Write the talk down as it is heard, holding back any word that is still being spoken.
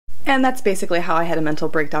And that's basically how I had a mental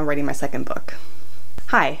breakdown writing my second book.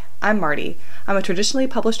 Hi, I'm Marty. I'm a traditionally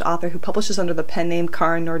published author who publishes under the pen name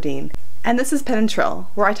Karin Nordine. And this is Pen and Trill,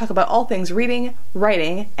 where I talk about all things reading,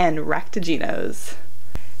 writing, and ractaginos.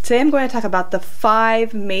 Today I'm going to talk about the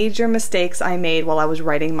 5 major mistakes I made while I was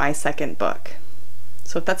writing my second book.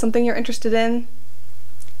 So if that's something you're interested in,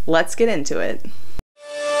 let's get into it.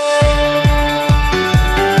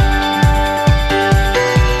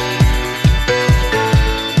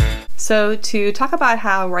 So to talk about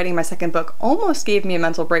how writing my second book almost gave me a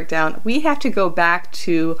mental breakdown, we have to go back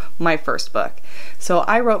to my first book. So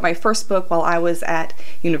I wrote my first book while I was at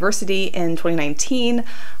university in 2019.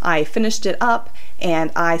 I finished it up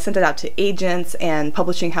and I sent it out to agents and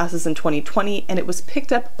publishing houses in 2020, and it was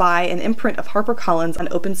picked up by an imprint of HarperCollins on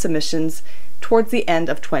open submissions towards the end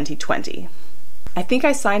of 2020. I think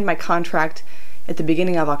I signed my contract at the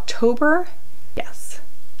beginning of October. Yes.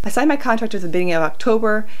 I signed my contract at the beginning of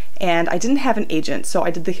October, and I didn't have an agent, so I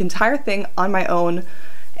did the entire thing on my own,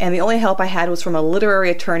 and the only help I had was from a literary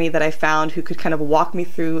attorney that I found who could kind of walk me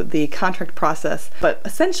through the contract process. But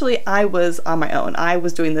essentially, I was on my own. I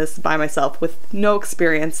was doing this by myself with no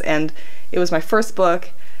experience, and it was my first book,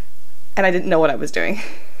 and I didn't know what I was doing.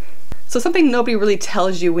 So something nobody really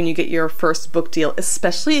tells you when you get your first book deal,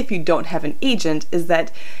 especially if you don't have an agent, is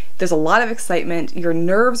that there's a lot of excitement, your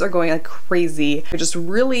nerves are going like crazy, you're just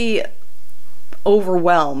really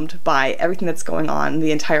overwhelmed by everything that's going on,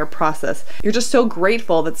 the entire process. You're just so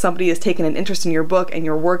grateful that somebody has taken an interest in your book and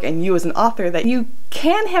your work and you as an author that you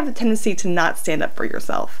can have the tendency to not stand up for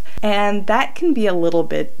yourself. And that can be a little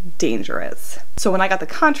bit dangerous. So when I got the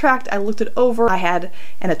contract, I looked it over. I had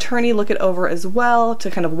an attorney look it over as well to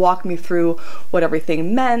kind of walk me through what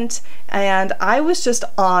everything meant. And I was just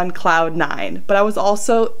on cloud 9, but I was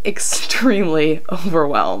also extremely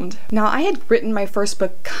overwhelmed. Now, I had written my first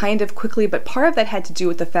book kind of quickly, but part of that had to do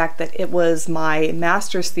with the fact that it was my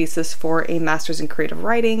master's thesis for a master's in creative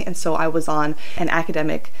writing, and so I was on an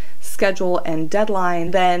academic schedule and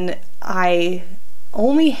deadline. Then I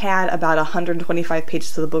only had about 125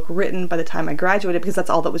 pages of the book written by the time I graduated, because that's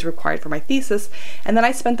all that was required for my thesis. And then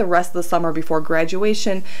I spent the rest of the summer before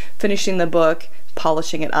graduation finishing the book,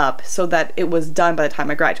 polishing it up so that it was done by the time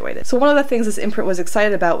I graduated. So one of the things this imprint was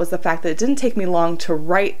excited about was the fact that it didn't take me long to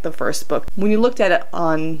write the first book. When you looked at it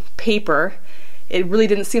on paper, it really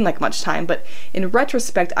didn't seem like much time, but in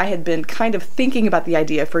retrospect, I had been kind of thinking about the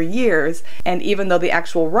idea for years, and even though the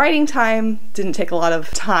actual writing time didn't take a lot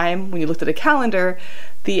of time when you looked at a calendar,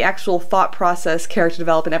 the actual thought process, character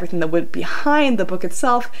development, everything that went behind the book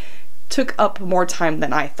itself took up more time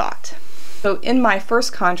than I thought. So in my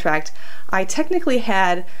first contract, I technically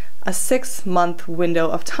had a 6-month window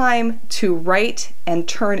of time to write and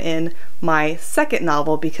turn in my second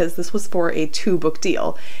novel, because this was for a 2-book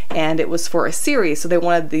deal and it was for a series, so they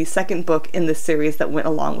wanted the second book in the series that went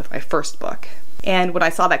along with my first book. And when I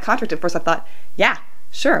saw that contract at first, I thought, yeah,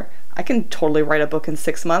 sure, I can totally write a book in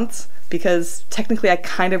 6 months, because technically I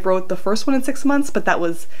kind of wrote the first one in 6 months, but that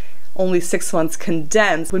was only 6 months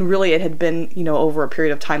condensed when really it had been, you know, over a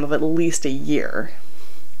period of time of at least a year.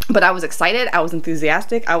 But I was excited, I was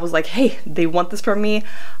enthusiastic, I was like, hey, they want this from me.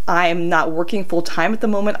 I'm not working full-time at the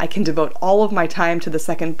moment. I can devote all of my time to the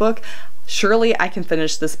second book. Surely I can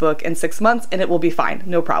finish this book in 6 months and it will be fine,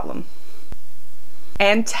 no problem.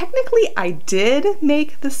 And technically I did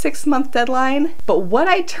make the 6-month deadline, but what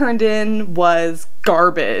I turned in was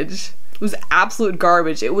garbage. It was absolute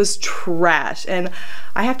garbage. It was trash. And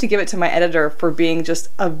I have to give it to my editor for being just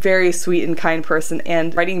a very sweet and kind person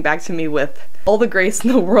and writing back to me with all the grace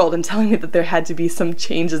in the world and telling me that there had to be some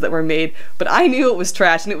changes that were made. But I knew it was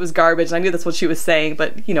trash and it was garbage, and I knew that's what she was saying,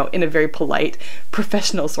 but you know, in a very polite,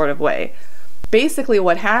 professional sort of way. Basically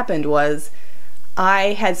what happened was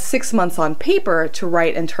I had 6 months on paper to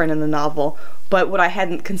write and turn in the novel, but what I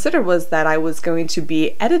hadn't considered was that I was going to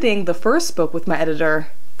be editing the first book with my editor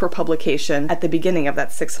for publication at the beginning of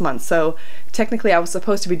that 6 months. So technically I was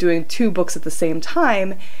supposed to be doing 2 books at the same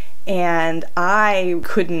time, and I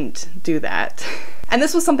couldn't do that. And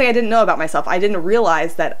this was something I didn't know about myself. I didn't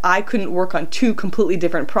realize that I couldn't work on 2 completely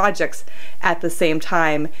different projects at the same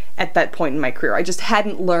time at that point in my career. I just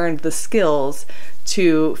hadn't learned the skills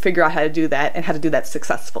to figure out how to do that and how to do that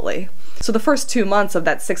successfully. So the first 2 months of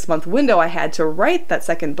that 6-month window I had to write that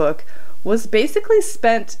second book was basically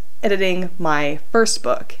spent editing my first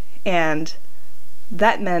book, and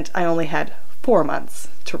that meant I only had 4 months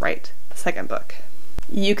to write the second book.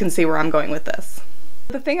 You can see where I'm going with this.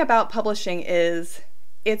 The thing about publishing is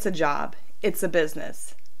it's a job, it's a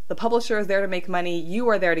business. The publisher is there to make money, you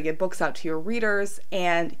are there to get books out to your readers,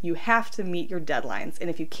 and you have to meet your deadlines. And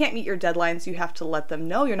if you can't meet your deadlines, you have to let them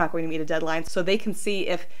know you're not going to meet a deadline so they can see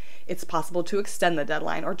if it's possible to extend the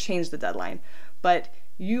deadline or change the deadline. But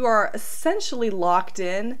you are essentially locked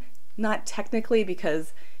in, not technically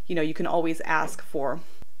because, you can always ask for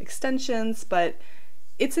extensions, but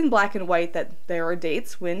it's in black and white that there are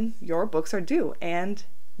dates when your books are due, and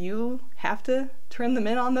you have to turn them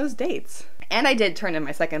in on those dates. And I did turn in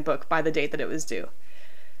my second book by the date that it was due.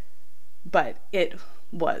 But it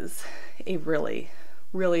was a really,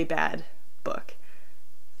 really bad book.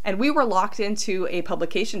 And we were locked into a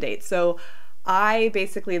publication date. So I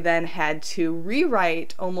basically then had to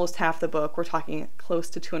rewrite almost half the book. We're talking close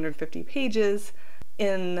to 250 pages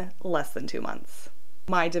in less than 2 months.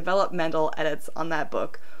 My developmental edits on that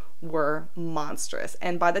book were monstrous.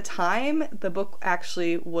 And by the time the book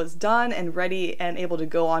actually was done and ready and able to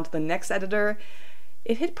go on to the next editor,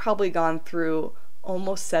 it had probably gone through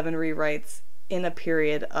almost 7 rewrites in a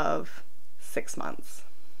period of 6 months.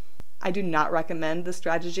 I do not recommend this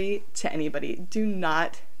strategy to anybody. Do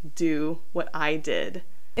not do what I did.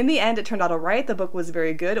 In the end, it turned out all right. The book was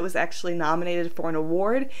very good. It was actually nominated for an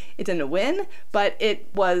award. It didn't win, but it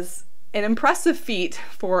was an impressive feat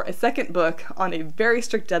for a second book on a very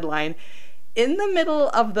strict deadline in the middle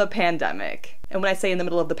of the pandemic. And when I say in the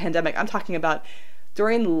middle of the pandemic, I'm talking about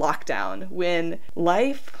during lockdown, when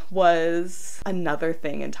life was another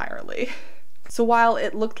thing entirely. So while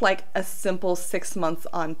it looked like a simple 6 months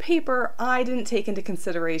on paper, I didn't take into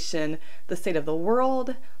consideration the state of the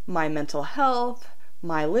world, my mental health,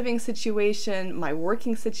 my living situation, my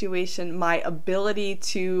working situation, my ability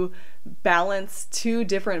to balance 2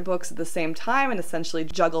 different books at the same time and essentially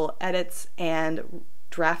juggle edits and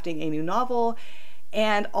drafting a new novel,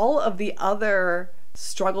 and all of the other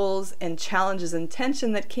struggles and challenges and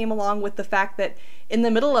tension that came along with the fact that in the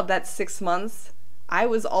middle of that 6 months, I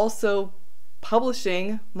was also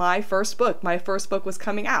publishing my first book. My first book was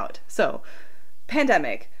coming out. So,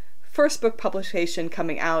 pandemic, first book publication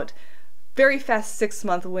coming out, very fast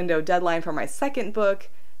 6-month window deadline for my second book,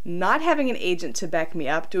 not having an agent to back me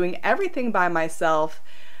up, doing everything by myself,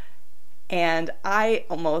 and I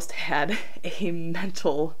almost had a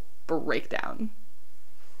mental breakdown.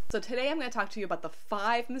 So today I'm going to talk to you about the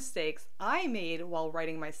 5 mistakes I made while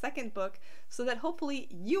writing my second book so that hopefully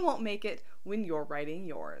you won't make it when you're writing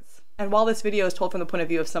yours. And while this video is told from the point of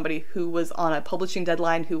view of somebody who was on a publishing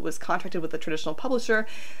deadline, who was contracted with a traditional publisher,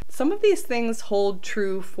 some of these things hold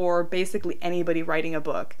true for basically anybody writing a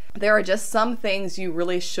book. There are just some things you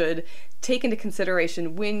really should take into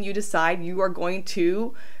consideration when you decide you are going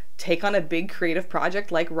to take on a big creative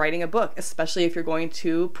project like writing a book, especially if you're going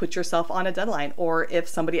to put yourself on a deadline or if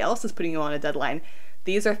somebody else is putting you on a deadline.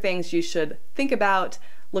 These are things you should think about,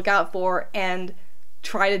 look out for, and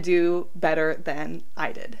try to do better than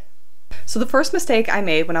I did. So the first mistake I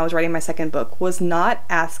made when I was writing my second book was not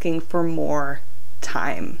asking for more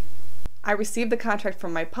time. I received the contract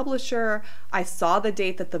from my publisher, I saw the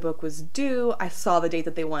date that the book was due, I saw the date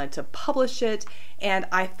that they wanted to publish it, and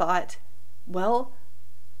I thought, well,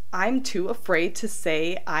 I'm too afraid to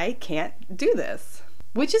say I can't do this.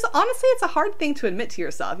 Which is honestly, it's a hard thing to admit to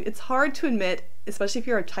yourself. It's hard to admit, especially if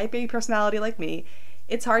you're a type A personality like me,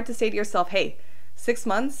 it's hard to say to yourself, hey, 6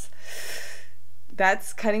 months,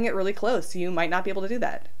 that's cutting it really close. You might not be able to do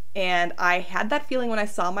that. And I had that feeling when I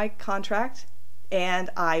saw my contract, and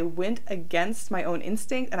I went against my own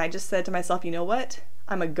instinct, and I just said to myself, you know what?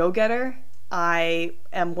 I'm a go-getter. I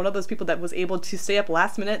am one of those people that was able to stay up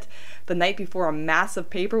last minute the night before a massive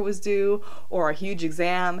paper was due or a huge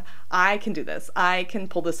exam. I can do this. I can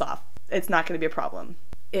pull this off. It's not going to be a problem.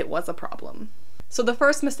 It was a problem. So the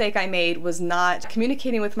first mistake I made was not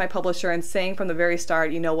communicating with my publisher and saying from the very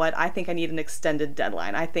start, you know what, I think I need an extended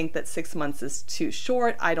deadline. I think that 6 months is too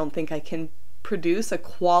short. I don't think I can produce a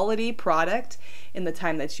quality product in the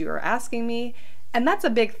time that you are asking me. And that's a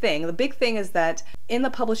big thing. The big thing is that in the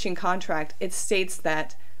publishing contract, it states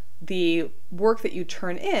that the work that you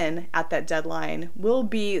turn in at that deadline will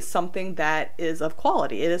be something that is of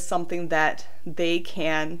quality. It is something that they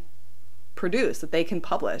can produce, that they can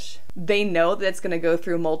publish. They know that it's going to go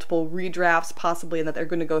through multiple redrafts, possibly, and that they're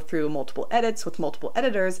going to go through multiple edits with multiple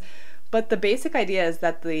editors. But the basic idea is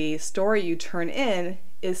that the story you turn in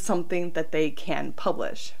is something that they can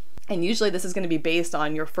publish. And usually this is going to be based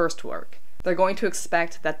on your first work. They're going to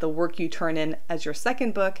expect that the work you turn in as your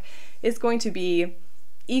second book is going to be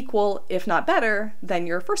equal, if not better, than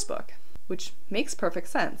your first book, which makes perfect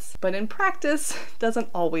sense. But in practice, doesn't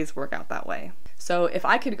always work out that way. So if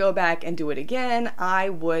I could go back and do it again, I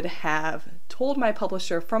would have told my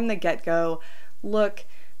publisher from the get-go, look,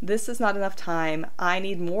 this is not enough time, I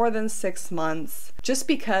need more than 6 months, just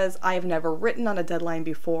because I've never written on a deadline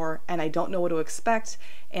before and I don't know what to expect,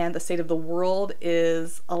 and the state of the world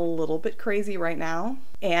is a little bit crazy right now,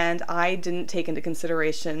 and I didn't take into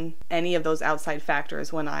consideration any of those outside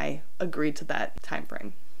factors when I agreed to that time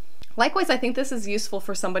frame. Likewise, I think this is useful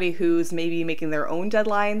for somebody who's maybe making their own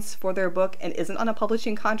deadlines for their book and isn't on a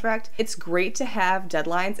publishing contract. It's great to have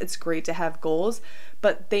deadlines, it's great to have goals,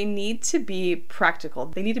 but they need to be practical.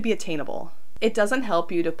 They need to be attainable. It doesn't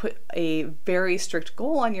help you to put a very strict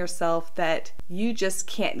goal on yourself that you just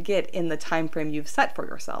can't get in the time frame you've set for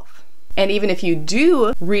yourself. And even if you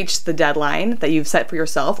do reach the deadline that you've set for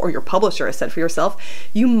yourself, or your publisher has set for yourself,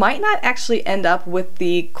 you might not actually end up with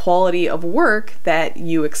the quality of work that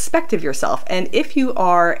you expect of yourself. And if you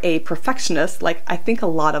are a perfectionist, like I think a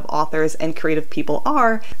lot of authors and creative people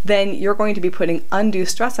are, then you're going to be putting undue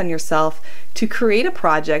stress on yourself to create a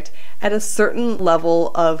project at a certain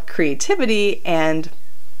level of creativity and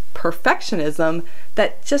perfectionism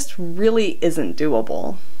that just really isn't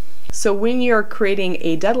doable. So when you're creating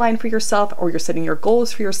a deadline for yourself or you're setting your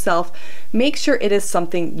goals for yourself, make sure it is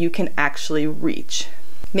something you can actually reach.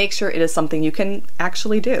 Make sure it is something you can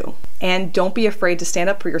actually do. And don't be afraid to stand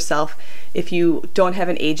up for yourself. If you don't have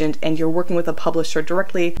an agent and you're working with a publisher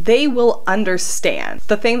directly, they will understand.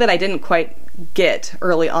 The thing that I didn't quite get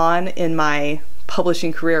early on in my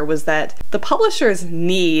publishing career was that the publishers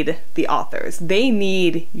need the authors. They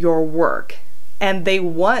need your work, and they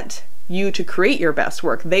want you to create your best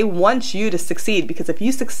work. They want you to succeed, because if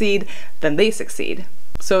you succeed, then they succeed.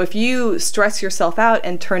 So if you stress yourself out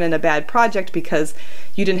and turn in a bad project because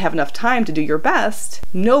you didn't have enough time to do your best,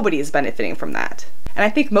 nobody is benefiting from that. And I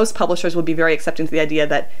think most publishers will be very accepting to the idea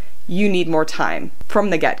that you need more time from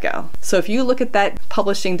the get-go. So if you look at that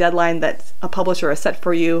publishing deadline that a publisher has set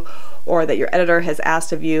for you, or that your editor has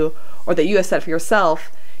asked of you, or that you have set for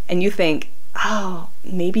yourself, and you think, oh,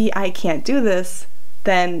 maybe I can't do this,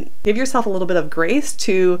 then give yourself a little bit of grace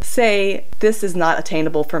to say, this is not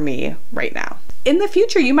attainable for me right now. In the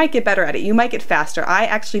future, you might get better at it. You might get faster. I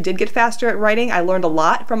actually did get faster at writing. I learned a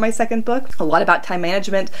lot from my second book, a lot about time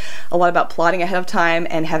management, a lot about plotting ahead of time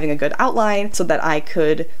and having a good outline so that I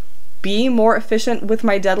could be more efficient with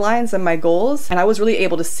my deadlines and my goals. And I was really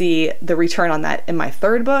able to see the return on that in my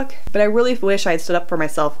third book. But I really wish I had stood up for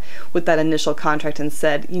myself with that initial contract and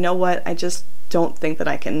said, you know what, I just don't think that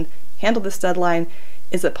I can handle this deadline.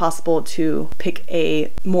 Is it possible to pick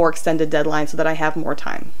a more extended deadline so that I have more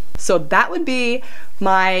time? So that would be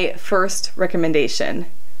my first recommendation.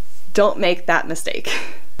 Don't make that mistake.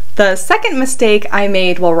 The second mistake I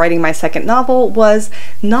made while writing my second novel was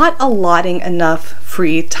not allotting enough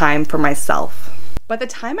free time for myself. By the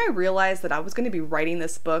time I realized that I was going to be writing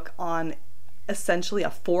this book on essentially a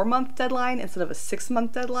 4-month deadline instead of a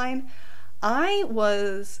 6-month deadline, I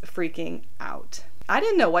was freaking out. I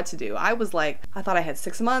didn't know what to do. I was like, I thought I had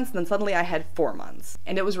 6 months, and then suddenly I had 4 months.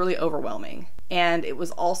 And it was really overwhelming. And it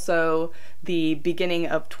was also the beginning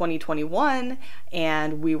of 2021,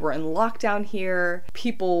 and we were in lockdown here.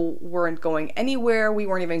 People weren't going anywhere. We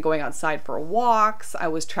weren't even going outside for walks. I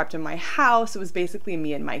was trapped in my house. It was basically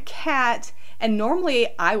me and my cat. And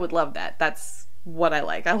normally I would love that. That's what I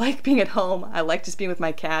like. I like being at home. I like just being with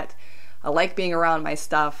my cat. I like being around my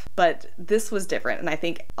stuff, but this was different. And I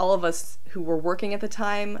think all of us who were working at the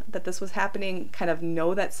time that this was happening kind of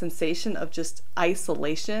know that sensation of just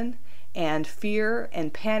isolation and fear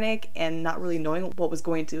and panic and not really knowing what was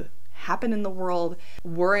going to happen in the world,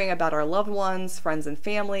 worrying about our loved ones, friends and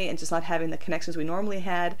family, and just not having the connections we normally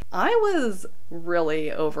had. I was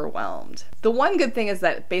really overwhelmed. The one good thing is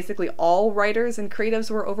that basically all writers and creatives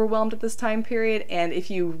were overwhelmed at this time period, and if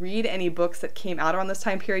you read any books that came out around this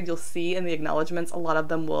time period, you'll see in the acknowledgments a lot of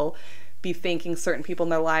them will be thanking certain people in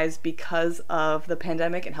their lives because of the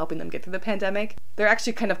pandemic and helping them get through the pandemic. They're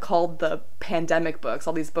actually kind of called the pandemic books,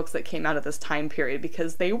 all these books that came out at this time period,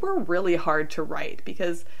 because they were really hard to write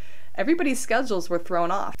because everybody's schedules were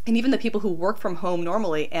thrown off. And even the people who work from home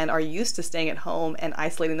normally and are used to staying at home and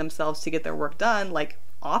isolating themselves to get their work done, like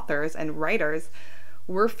authors and writers,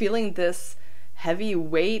 were feeling this heavy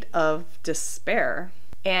weight of despair.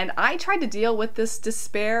 And I tried to deal with this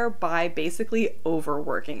despair by basically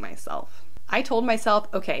overworking myself. I told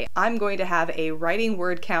myself, okay, I'm going to have a writing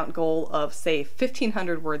word count goal of, say,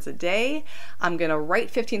 1,500 words a day. I'm going to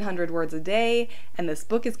write 1,500 words a day, and this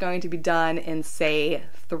book is going to be done in, say,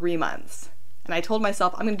 3 months. And I told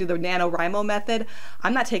myself, I'm going to do the NaNoWriMo method.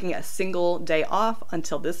 I'm not taking a single day off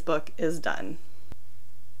until this book is done.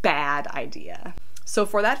 Bad idea. So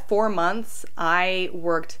for that 4 months, I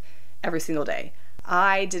worked every single day.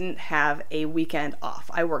 I didn't have a weekend off.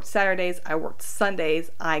 I worked Saturdays, I worked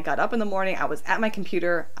Sundays, I got up in the morning, I was at my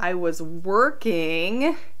computer, I was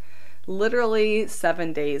working literally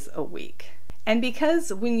 7 days a week. And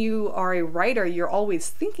because when you are a writer, you're always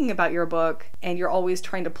thinking about your book and you're always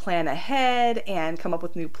trying to plan ahead and come up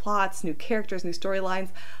with new plots, new characters, new storylines,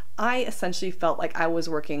 I essentially felt like I was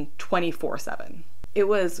working 24/7. It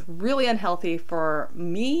was really unhealthy for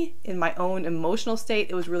me in my own emotional state.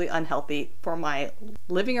 It was really unhealthy for my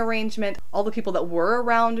living arrangement, all the people that were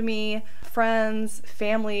around me, friends,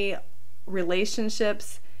 family,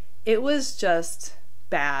 relationships. It was just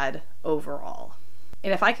bad overall.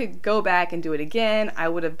 And if I could go back and do it again, I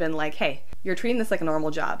would have been like, hey, you're treating this like a normal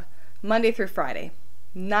job. Monday through Friday,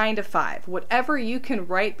 9 to 5. Whatever you can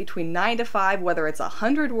write between 9 to 5, whether it's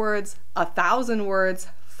 100 words, 1,000 words,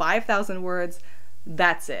 5,000 words,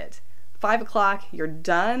 that's it. 5 o'clock, you're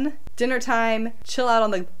done. Dinner time, chill out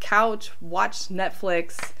on the couch, watch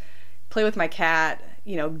Netflix, play with my cat,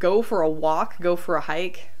 go for a walk, go for a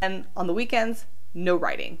hike. And on the weekends, no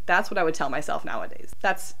writing. That's what I would tell myself nowadays.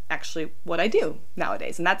 That's actually what I do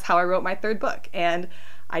nowadays. And that's how I wrote my third book. And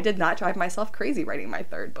I did not drive myself crazy writing my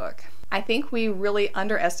third book. I think we really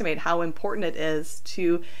underestimate how important it is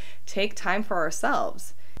to take time for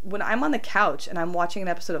ourselves. When I'm on the couch and I'm watching an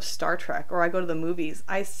episode of Star Trek or I go to the movies,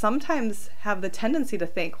 I sometimes have the tendency to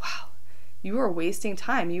think, wow, you are wasting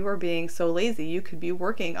time. You are being so lazy. You could be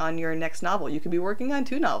working on your next novel. You could be working on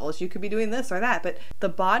 2 novels. You could be doing this or that. But the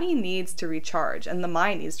body needs to recharge and the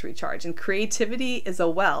mind needs to recharge. And creativity is a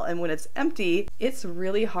well. And when it's empty, it's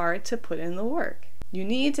really hard to put in the work. You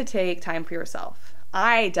need to take time for yourself.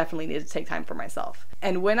 I definitely needed to take time for myself.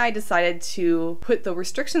 And when I decided to put the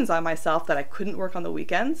restrictions on myself that I couldn't work on the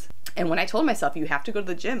weekends, and when I told myself you have to go to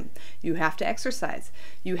the gym, you have to exercise,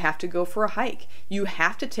 you have to go for a hike, you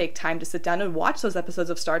have to take time to sit down and watch those episodes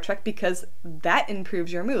of Star Trek because that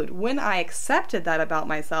improves your mood. When I accepted that about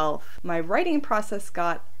myself, my writing process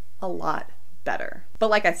got a lot better. But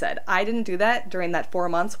like I said, I didn't do that during that 4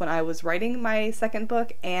 months when I was writing my second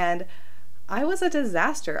book, and I was a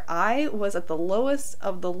disaster. I was at the lowest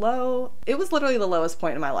of the low. It was literally the lowest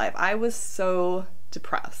point in my life. I was so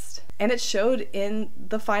depressed. And it showed in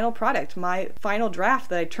the final product, my final draft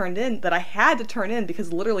that I turned in, that I had to turn in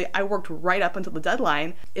because literally I worked right up until the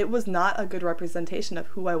deadline. It was not a good representation of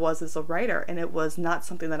who I was as a writer, and it was not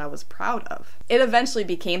something that I was proud of. It eventually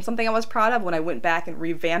became something I was proud of when I went back and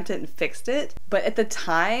revamped it and fixed it. But at the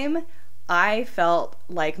time, I felt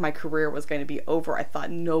like my career was going to be over. I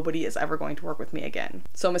thought nobody is ever going to work with me again.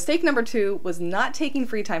 So mistake number 2 was not taking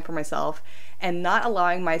free time for myself and not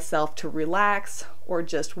allowing myself to relax or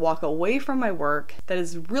just walk away from my work. That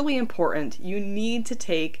is really important. You need to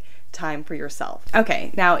take time for yourself.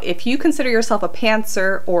 Okay, now if you consider yourself a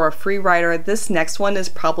pantser or a free writer, this next one is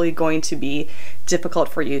probably going to be difficult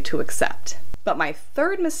for you to accept. But my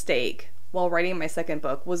third mistake while writing my second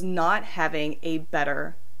book was not having a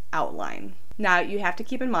better outline. Now, you have to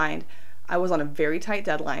keep in mind, I was on a very tight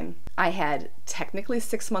deadline. I had technically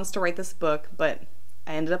 6 months to write this book, but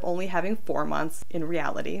I ended up only having 4 months in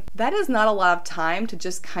reality. That is not a lot of time to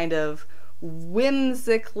just kind of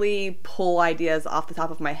whimsically pull ideas off the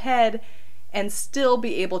top of my head and still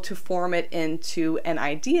be able to form it into an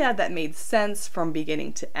idea that made sense from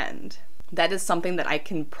beginning to end. That is something that I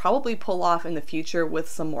can probably pull off in the future with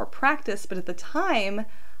some more practice, but at the time,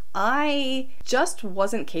 I just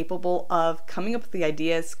wasn't capable of coming up with the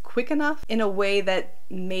ideas quick enough in a way that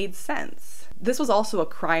made sense. This was also a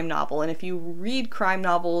crime novel, and if you read crime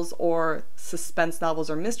novels or suspense novels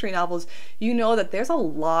or mystery novels, you know that there's a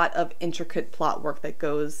lot of intricate plot work that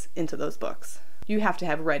goes into those books. You have to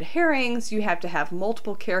have red herrings, you have to have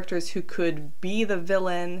multiple characters who could be the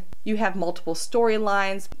villain, you have multiple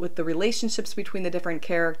storylines with the relationships between the different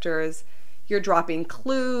characters. You're dropping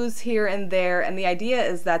clues here and there, and the idea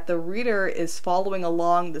is that the reader is following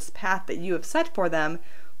along this path that you have set for them,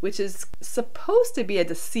 which is supposed to be a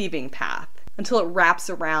deceiving path until it wraps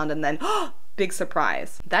around and then, big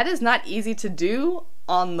surprise. That is not easy to do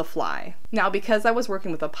on the fly. Now, because I was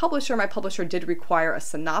working with a publisher, my publisher did require a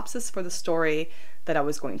synopsis for the story that I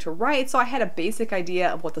was going to write, so I had a basic idea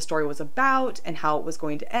of what the story was about and how it was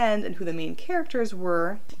going to end and who the main characters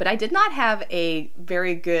were, but I did not have a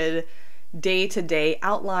very good day-to-day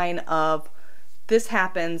outline of this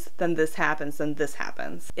happens, then this happens, then this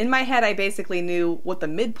happens. In my head, I basically knew what the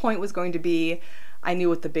midpoint was going to be, I knew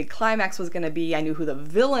what the big climax was going to be, I knew who the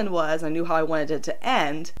villain was, I knew how I wanted it to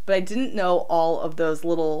end, but I didn't know all of those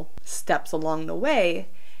little steps along the way.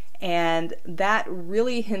 and that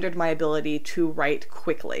really hindered my ability to write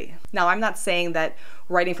quickly. Now, I'm not saying that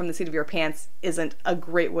writing from the seat of your pants isn't a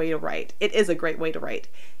great way to write. It is a great way to write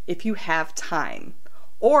if you have time.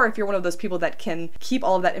 Or if you're one of those people that can keep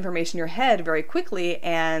all of that information in your head very quickly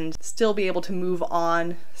and still be able to move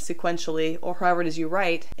on sequentially, or however it is you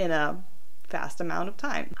write, in a fast amount of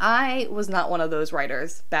time. I was not one of those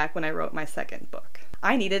writers back when I wrote my second book.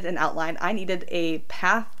 I needed an outline. I needed a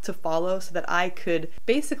path to follow so that I could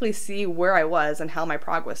basically see where I was and how my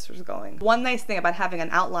progress was going. One nice thing about having an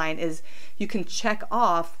outline is you can check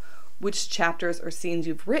off which chapters or scenes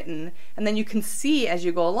you've written, and then you can see as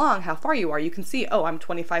you go along how far you are. You can see, oh, I'm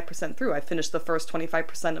 25% through. I finished the first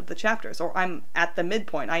 25% of the chapters, or I'm at the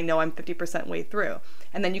midpoint. I know I'm 50% way through.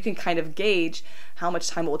 And then you can kind of gauge how much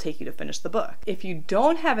time it will take you to finish the book. If you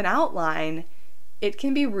don't have an outline, it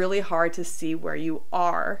can be really hard to see where you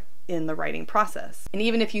are in the writing process. And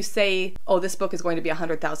even if you say, oh, this book is going to be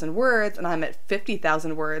 100,000 words and I'm at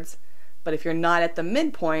 50,000 words, but if you're not at the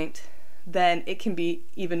midpoint, then it can be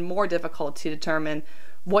even more difficult to determine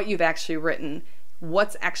what you've actually written,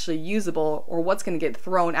 what's actually usable, or what's going to get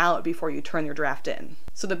thrown out before you turn your draft in.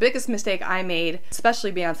 So the biggest mistake I made,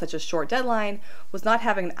 especially being on such a short deadline, was not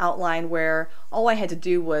having an outline where all I had to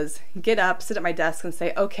do was get up, sit at my desk, and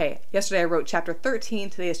say, okay, yesterday I wrote chapter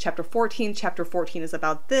 13, today is chapter 14, chapter 14 is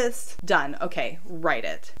about this, done, okay, write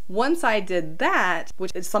it. Once I did that,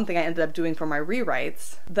 which is something I ended up doing for my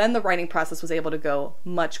rewrites, then the writing process was able to go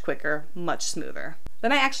much quicker, much smoother.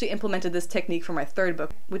 Then I actually implemented this technique for my third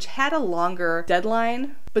book, which had a longer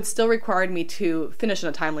deadline, but still required me to finish in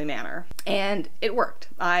a timely manner. And it worked.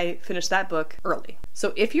 I finished that book early.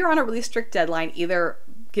 So if you're on a really strict deadline, either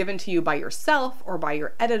given to you by yourself or by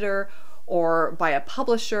your editor or by a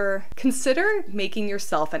publisher, consider making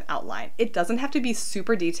yourself an outline. It doesn't have to be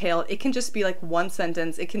super detailed. It can just be like one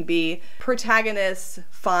sentence. It can be protagonist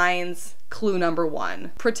finds clue number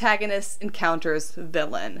 1. Protagonist encounters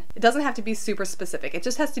villain. It doesn't have to be super specific. It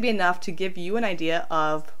just has to be enough to give you an idea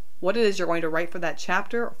of what it is you're going to write for that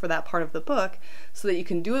chapter or for that part of the book, so that you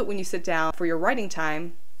can do it when you sit down for your writing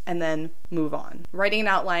time and then move on. Writing an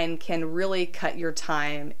outline can really cut your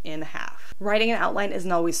time in half. Writing an outline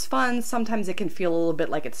isn't always fun. Sometimes it can feel a little bit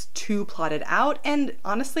like it's too plotted out, and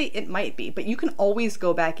honestly, it might be, but you can always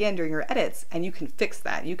go back in during your edits and you can fix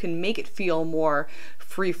that. You can make it feel more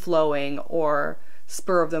free-flowing or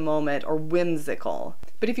spur of the moment or whimsical.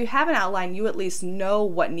 But if you have an outline, you at least know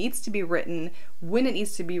what needs to be written, when it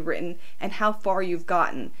needs to be written, and how far you've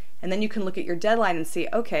gotten. And then you can look at your deadline and see,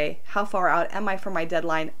 okay, how far out am I from my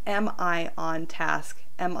deadline? Am I on task?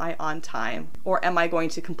 Am I on time? Or am I going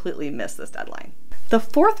to completely miss this deadline? The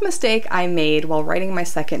fourth mistake I made while writing my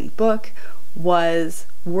second book was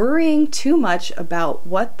worrying too much about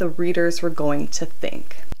what the readers were going to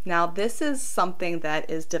think. Now, this is something that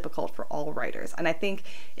is difficult for all writers, and I think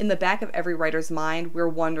in the back of every writer's mind, we're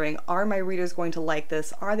wondering, are my readers going to like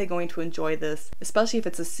this? Are they going to enjoy this? Especially if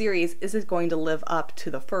it's a series, is it going to live up to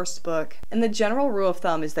the first book? And the general rule of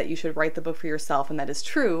thumb is that you should write the book for yourself, and that is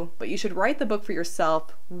true, but you should write the book for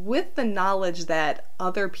yourself with the knowledge that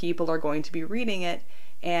other people are going to be reading it,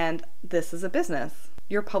 and this is a business.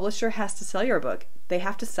 Your publisher has to sell your book. They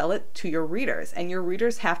have to sell it to your readers, and your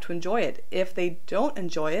readers have to enjoy it. If they don't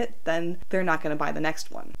enjoy it, then they're not going to buy the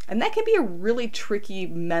next one. And that can be a really tricky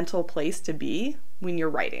mental place to be when you're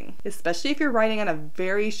writing, especially if you're writing on a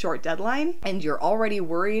very short deadline and you're already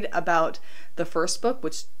worried about the first book,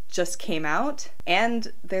 which just came out,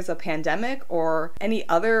 and there's a pandemic or any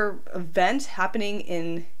other event happening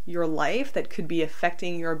in your life that could be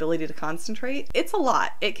affecting your ability to concentrate. It's a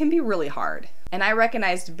lot. It can be really hard. And I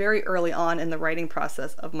recognized very early on in the writing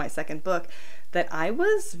process of my second book that I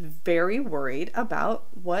was very worried about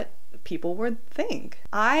what people would think.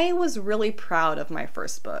 I was really proud of my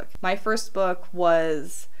first book. My first book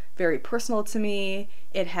was very personal to me.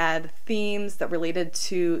 It had themes that related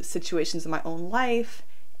to situations in my own life,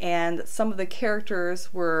 and some of the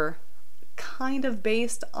characters were kind of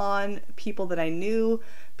based on people that I knew,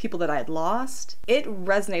 people that I had lost. It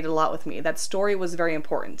resonated a lot with me. That story was very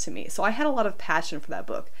important to me. So I had a lot of passion for that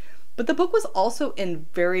book. But the book was also in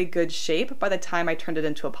very good shape by the time I turned it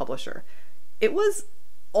into a publisher. It was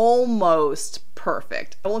almost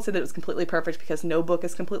perfect. I won't say that it was completely perfect because no book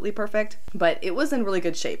is completely perfect, but it was in really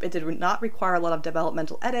good shape. It did not require a lot of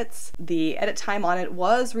developmental edits. The edit time on it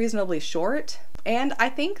was reasonably short, and I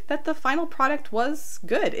think that the final product was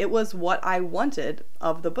good. It was what I wanted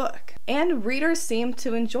of the book. And readers seemed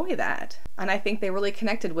to enjoy that. And I think they really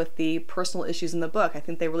connected with the personal issues in the book. I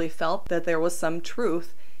think they really felt that there was some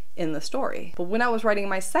truth in the story. But when I was writing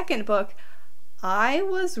my second book, I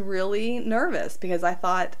was really nervous because I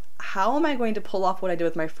thought, how am I going to pull off what I did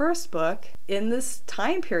with my first book in this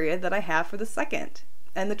time period that I have for the second?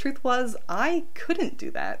 And the truth was, I couldn't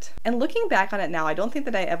do that. And looking back on it now, I don't think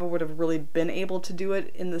that I ever would have really been able to do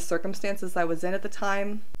it in the circumstances I was in at the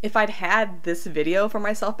time. If I'd had this video for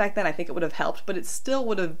myself back then, I think it would have helped, but it still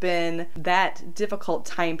would have been that difficult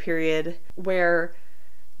time period where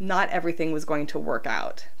not everything was going to work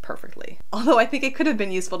out perfectly. Although I think it could have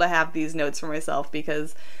been useful to have these notes for myself,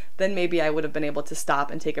 because then maybe I would have been able to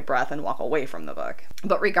stop and take a breath and walk away from the book.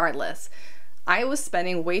 But regardless, I was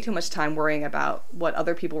spending way too much time worrying about what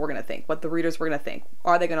other people were going to think, what the readers were going to think.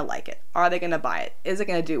 Are they going to like it? Are they going to buy it? Is it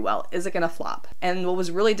going to do well? Is it going to flop? And what was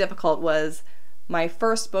really difficult was my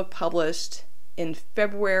first book published in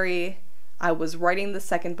February. I was writing the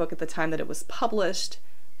second book at the time that it was published.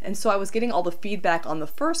 And so I was getting all the feedback on the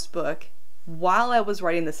first book while I was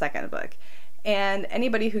writing the second book. And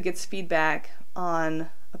anybody who gets feedback on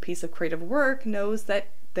a piece of creative work knows that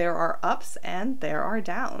there are ups and there are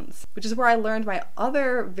downs, which is where I learned my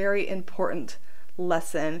other very important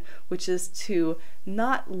lesson, which is to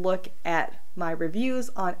not look at my reviews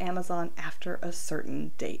on Amazon after a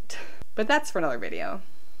certain date. But that's for another video.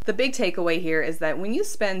 The big takeaway here is that when you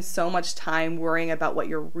spend so much time worrying about what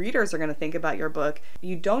your readers are going to think about your book,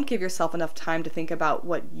 you don't give yourself enough time to think about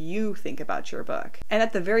what you think about your book. And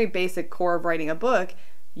at the very basic core of writing a book,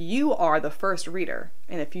 you are the first reader.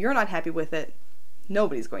 And if you're not happy with it,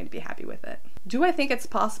 nobody's going to be happy with it. Do I think it's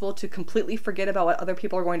possible to completely forget about what other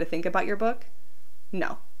people are going to think about your book?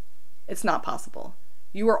 No, it's not possible.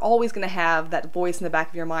 You are always going to have that voice in the back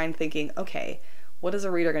of your mind thinking, okay, what is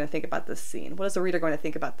a reader going to think about this scene? What is a reader going to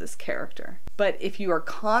think about this character? But if you are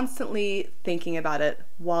constantly thinking about it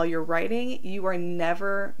while you're writing, you are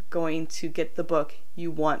never going to get the book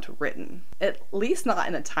you want written. At least not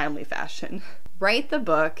in a timely fashion. Write the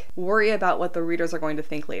book, worry about what the readers are going to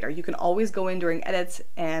think later. You can always go in during edits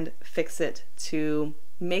and fix it to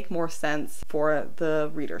make more sense for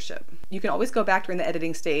the readership. You can always go back during the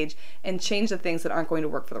editing stage and change the things that aren't going to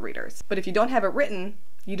work for the readers. But if you don't have it written,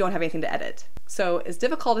 you don't have anything to edit. So as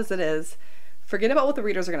difficult as it is, forget about what the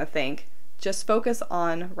readers are going to think. Just focus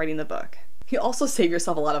on writing the book. You also save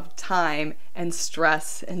yourself a lot of time and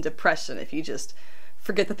stress and depression if you just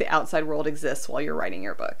forget that the outside world exists while you're writing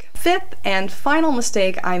your book. Fifth and final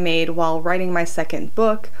mistake I made while writing my second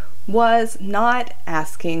book was not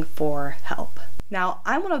asking for help. Now,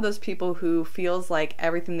 I'm one of those people who feels like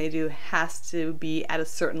everything they do has to be at a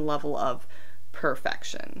certain level of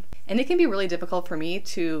perfection. And it can be really difficult for me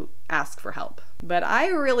to ask for help. But I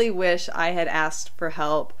really wish I had asked for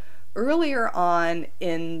help earlier on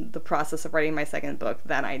in the process of writing my second book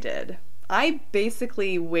than I did. I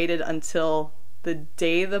basically waited until the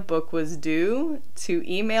day the book was due to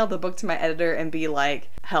email the book to my editor and be like,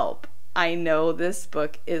 help, I know this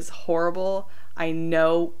book is horrible. I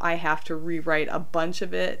know I have to rewrite a bunch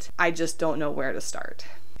of it. I just don't know where to start.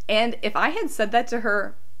 And if I had said that to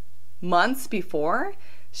her months before,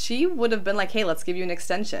 she would have been like, hey, let's give you an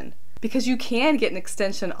extension. Because you can get an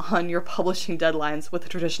extension on your publishing deadlines with a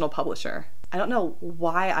traditional publisher. I don't know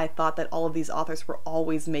why I thought that all of these authors were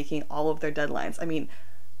always making all of their deadlines. I mean,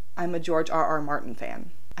 I'm a George R.R. Martin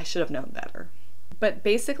fan. I should have known better. But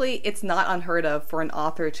basically, it's not unheard of for an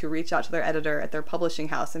author to reach out to their editor at their publishing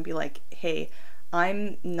house and be like, hey,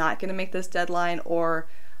 I'm not going to make this deadline, or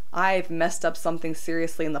I've messed up something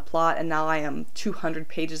seriously in the plot and now I am 200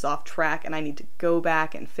 pages off track and I need to go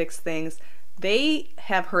back and fix things. They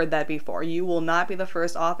have heard that before. You will not be the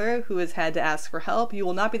first author who has had to ask for help. You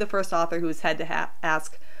will not be the first author who has had to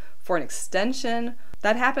ask for an extension.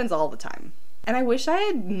 That happens all the time. And I wish I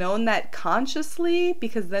had known that consciously,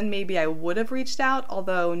 because then maybe I would have reached out,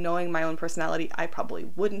 although knowing my own personality, I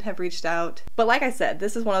probably wouldn't have reached out. But like I said,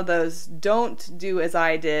 this is one of those don't do as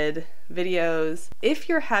I did videos. If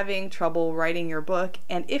you're having trouble writing your book,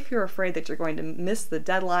 and if you're afraid that you're going to miss the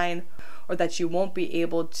deadline, or that you won't be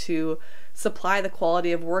able to supply the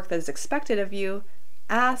quality of work that is expected of you,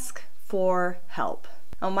 ask for help.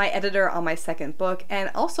 Now, my editor on my second book,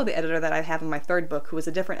 and also the editor that I have in my third book, who is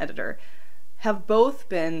a different editor, have both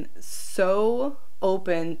been so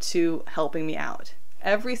open to helping me out.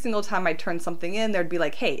 Every single time I turn something in, there'd be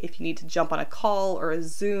like, hey, if you need to jump on a call or a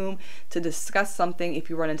Zoom to discuss something,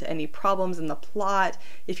 if you run into any problems in the plot,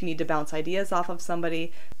 if you need to bounce ideas off of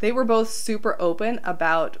somebody, they were both super open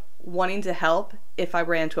about wanting to help if I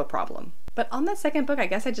ran into a problem. But on that second book, I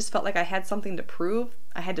guess I just felt like I had something to prove.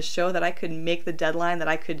 I had to show that I could make the deadline, that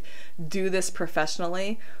I could do this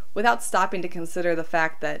professionally, without stopping to consider the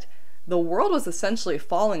fact that the world was essentially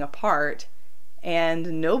falling apart,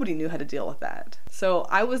 and nobody knew how to deal with that. So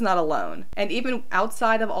I was not alone. And even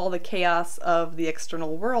outside of all the chaos of the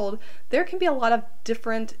external world, there can be a lot of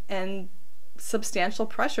different and substantial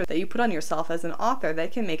pressure that you put on yourself as an author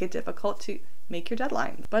that can make it difficult to make your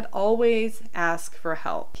deadline. But always ask for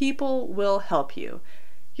help. People will help you.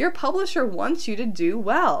 Your publisher wants you to do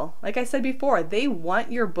well. Like I said before, they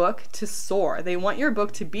want your book to soar. They want your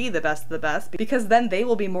book to be the best of the best, because then they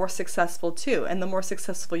will be more successful too. And the more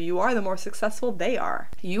successful you are, the more successful they are.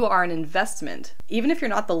 You are an investment. Even if you're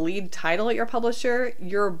not the lead title at your publisher,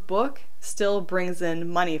 your book still brings in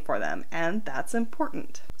money for them, and that's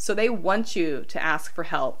important. So they want you to ask for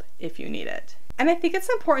help if you need it. And I think it's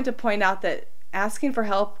important to point out that asking for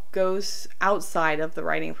help goes outside of the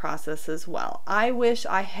writing process as well. I wish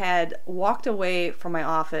I had walked away from my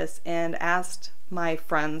office and asked my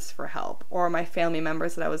friends for help, or my family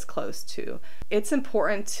members that I was close to. It's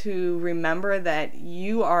important to remember that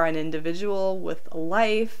you are an individual with a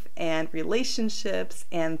life and relationships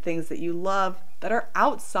and things that you love that are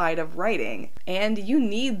outside of writing, and you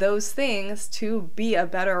need those things to be a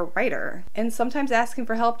better writer. And sometimes asking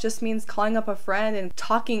for help just means calling up a friend and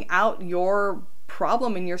talking out your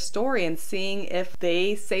problem in your story and seeing if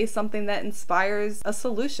they say something that inspires a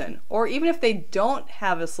solution. Or even if they don't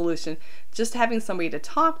have a solution, just having somebody to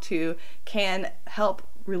talk to can help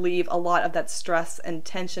relieve a lot of that stress and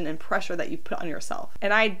tension and pressure that you put on yourself.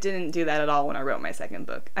 And I didn't do that at all when I wrote my second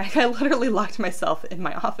book. I literally locked myself in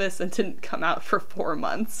my office and didn't come out for 4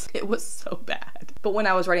 months. It was so bad. But when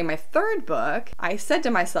I was writing my third book, I said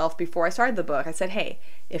to myself before I started the book, I said, hey,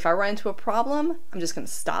 if I run into a problem, I'm just going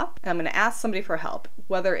to stop and I'm going to ask somebody for help.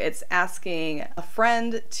 Whether it's asking a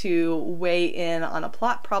friend to weigh in on a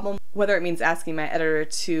plot problem, whether it means asking my editor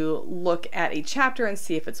to look at a chapter and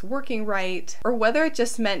see if it's working right, or whether it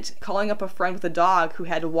just meant calling up a friend with a dog who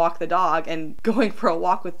had to walk the dog and going for a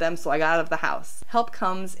walk with them so I got out of the house. Help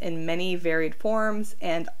comes in many varied forms,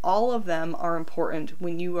 and all of them are important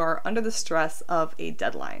when you are under the stress of a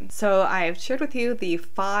deadline. So I've shared with you the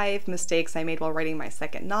 5 mistakes I made while writing my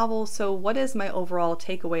second novel. So what is my overall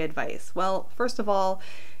takeaway advice? Well, first of all,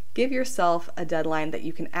 give yourself a deadline that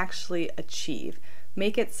you can actually achieve.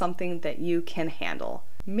 Make it something that you can handle.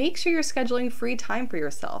 Make sure you're scheduling free time for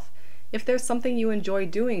yourself. If there's something you enjoy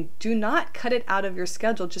doing, do not cut it out of your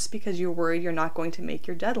schedule just because you're worried you're not going to make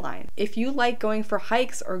your deadline. If you like going for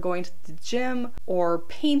hikes or going to the gym or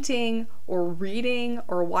painting or reading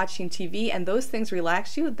or watching TV and those things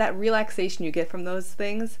relax you, that relaxation you get from those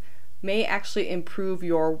things may actually improve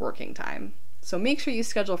your working time. So make sure you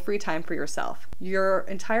schedule free time for yourself. Your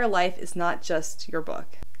entire life is not just your book.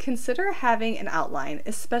 Consider having an outline,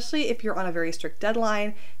 especially if you're on a very strict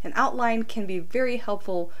deadline. An outline can be very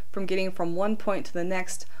helpful from getting from one point to the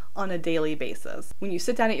next on a daily basis. When you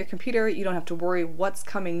sit down at your computer, you don't have to worry what's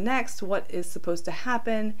coming next, what is supposed to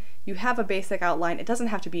happen. You have a basic outline. It doesn't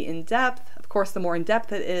have to be in depth. Of course, the more in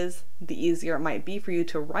depth it is, the easier it might be for you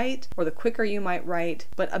to write, or the quicker you might write.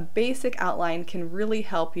 But a basic outline can really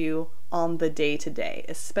help you on the day-to-day,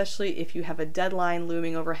 especially if you have a deadline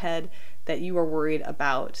looming overhead that you are worried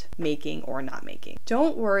about making or not making.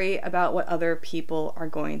 Don't worry about what other people are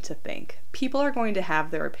going to think. People are going to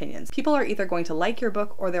have their opinions. People are either going to like your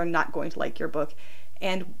book or they're not going to like your book.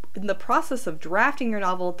 And in the process of drafting your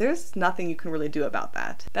novel, there's nothing you can really do about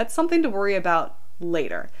that. That's something to worry about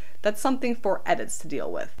later. That's something for edits to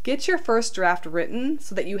deal with. Get your first draft written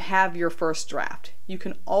so that you have your first draft. You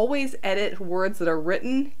can always edit words that are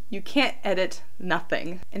written. You can't edit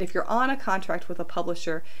nothing. And if you're on a contract with a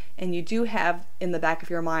publisher and you do have in the back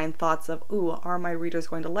of your mind thoughts of, ooh, are my readers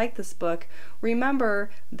going to like this book?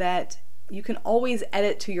 Remember that you can always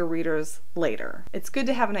edit to your readers later. It's good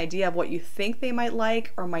to have an idea of what you think they might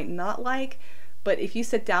like or might not like, but if you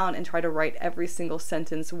sit down and try to write every single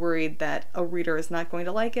sentence worried that a reader is not going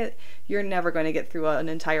to like it, you're never going to get through an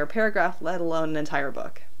entire paragraph, let alone an entire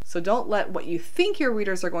book. So don't let what you think your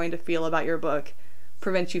readers are going to feel about your book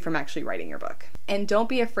prevent you from actually writing your book. And don't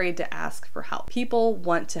be afraid to ask for help. People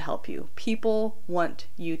want to help you. People want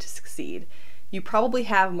you to succeed. You probably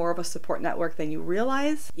have more of a support network than you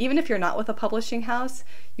realize. Even if you're not with a publishing house,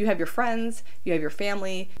 you have your friends, you have your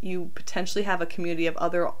family, you potentially have a community of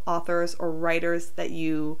other authors or writers that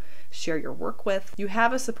you share your work with. You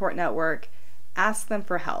have a support network. Ask them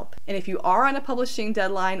for help. And if you are on a publishing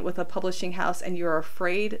deadline with a publishing house and you're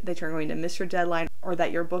afraid that you're going to miss your deadline or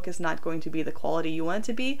that your book is not going to be the quality you want it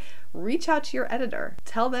to be, reach out to your editor.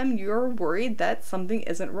 Tell them you're worried that something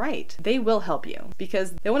isn't right. They will help you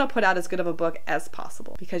because they want to put out as good of a book as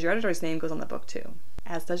possible because your editor's name goes on the book too,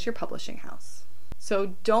 as does your publishing house.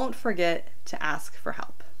 So don't forget to ask for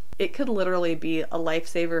help. It could literally be a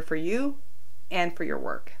lifesaver for you and for your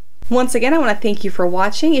work. Once again, I want to thank you for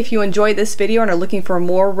watching. If you enjoyed this video and are looking for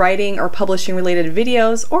more writing or publishing related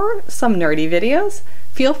videos or some nerdy videos,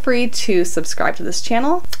 feel free to subscribe to this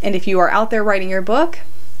channel. And if you are out there writing your book,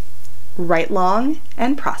 write long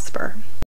and prosper.